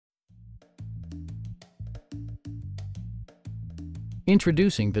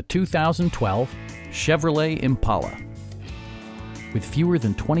Introducing the 2012 Chevrolet Impala. With fewer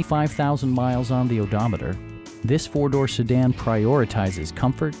than 25,000 miles on the odometer, this four-door sedan prioritizes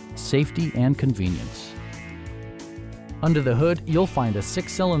comfort, safety, and convenience. Under the hood, you'll find a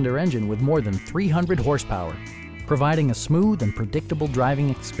six-cylinder engine with more than 300 horsepower, providing a smooth and predictable driving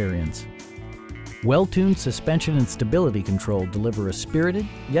experience. Well-tuned suspension and stability control deliver a spirited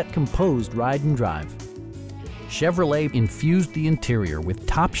yet composed ride and drive. Chevrolet infused the interior with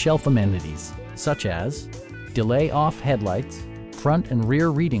top-shelf amenities such as delay-off headlights, front and rear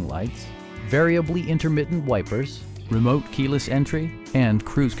reading lights, variably intermittent wipers, remote keyless entry, and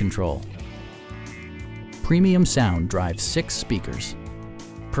cruise control. Premium sound drives 6 speakers,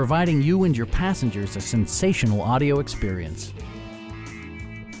 providing you and your passengers a sensational audio experience.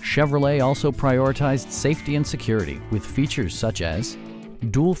 Chevrolet also prioritized safety and security with features such as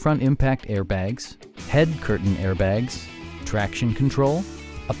dual front impact airbags, head curtain airbags, traction control,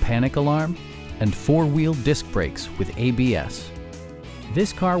 a panic alarm, and 4-wheel disc brakes with ABS.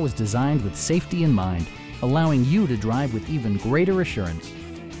 This car was designed with safety in mind, allowing you to drive with even greater assurance.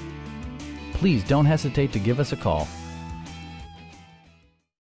 Please don't hesitate to give us a call.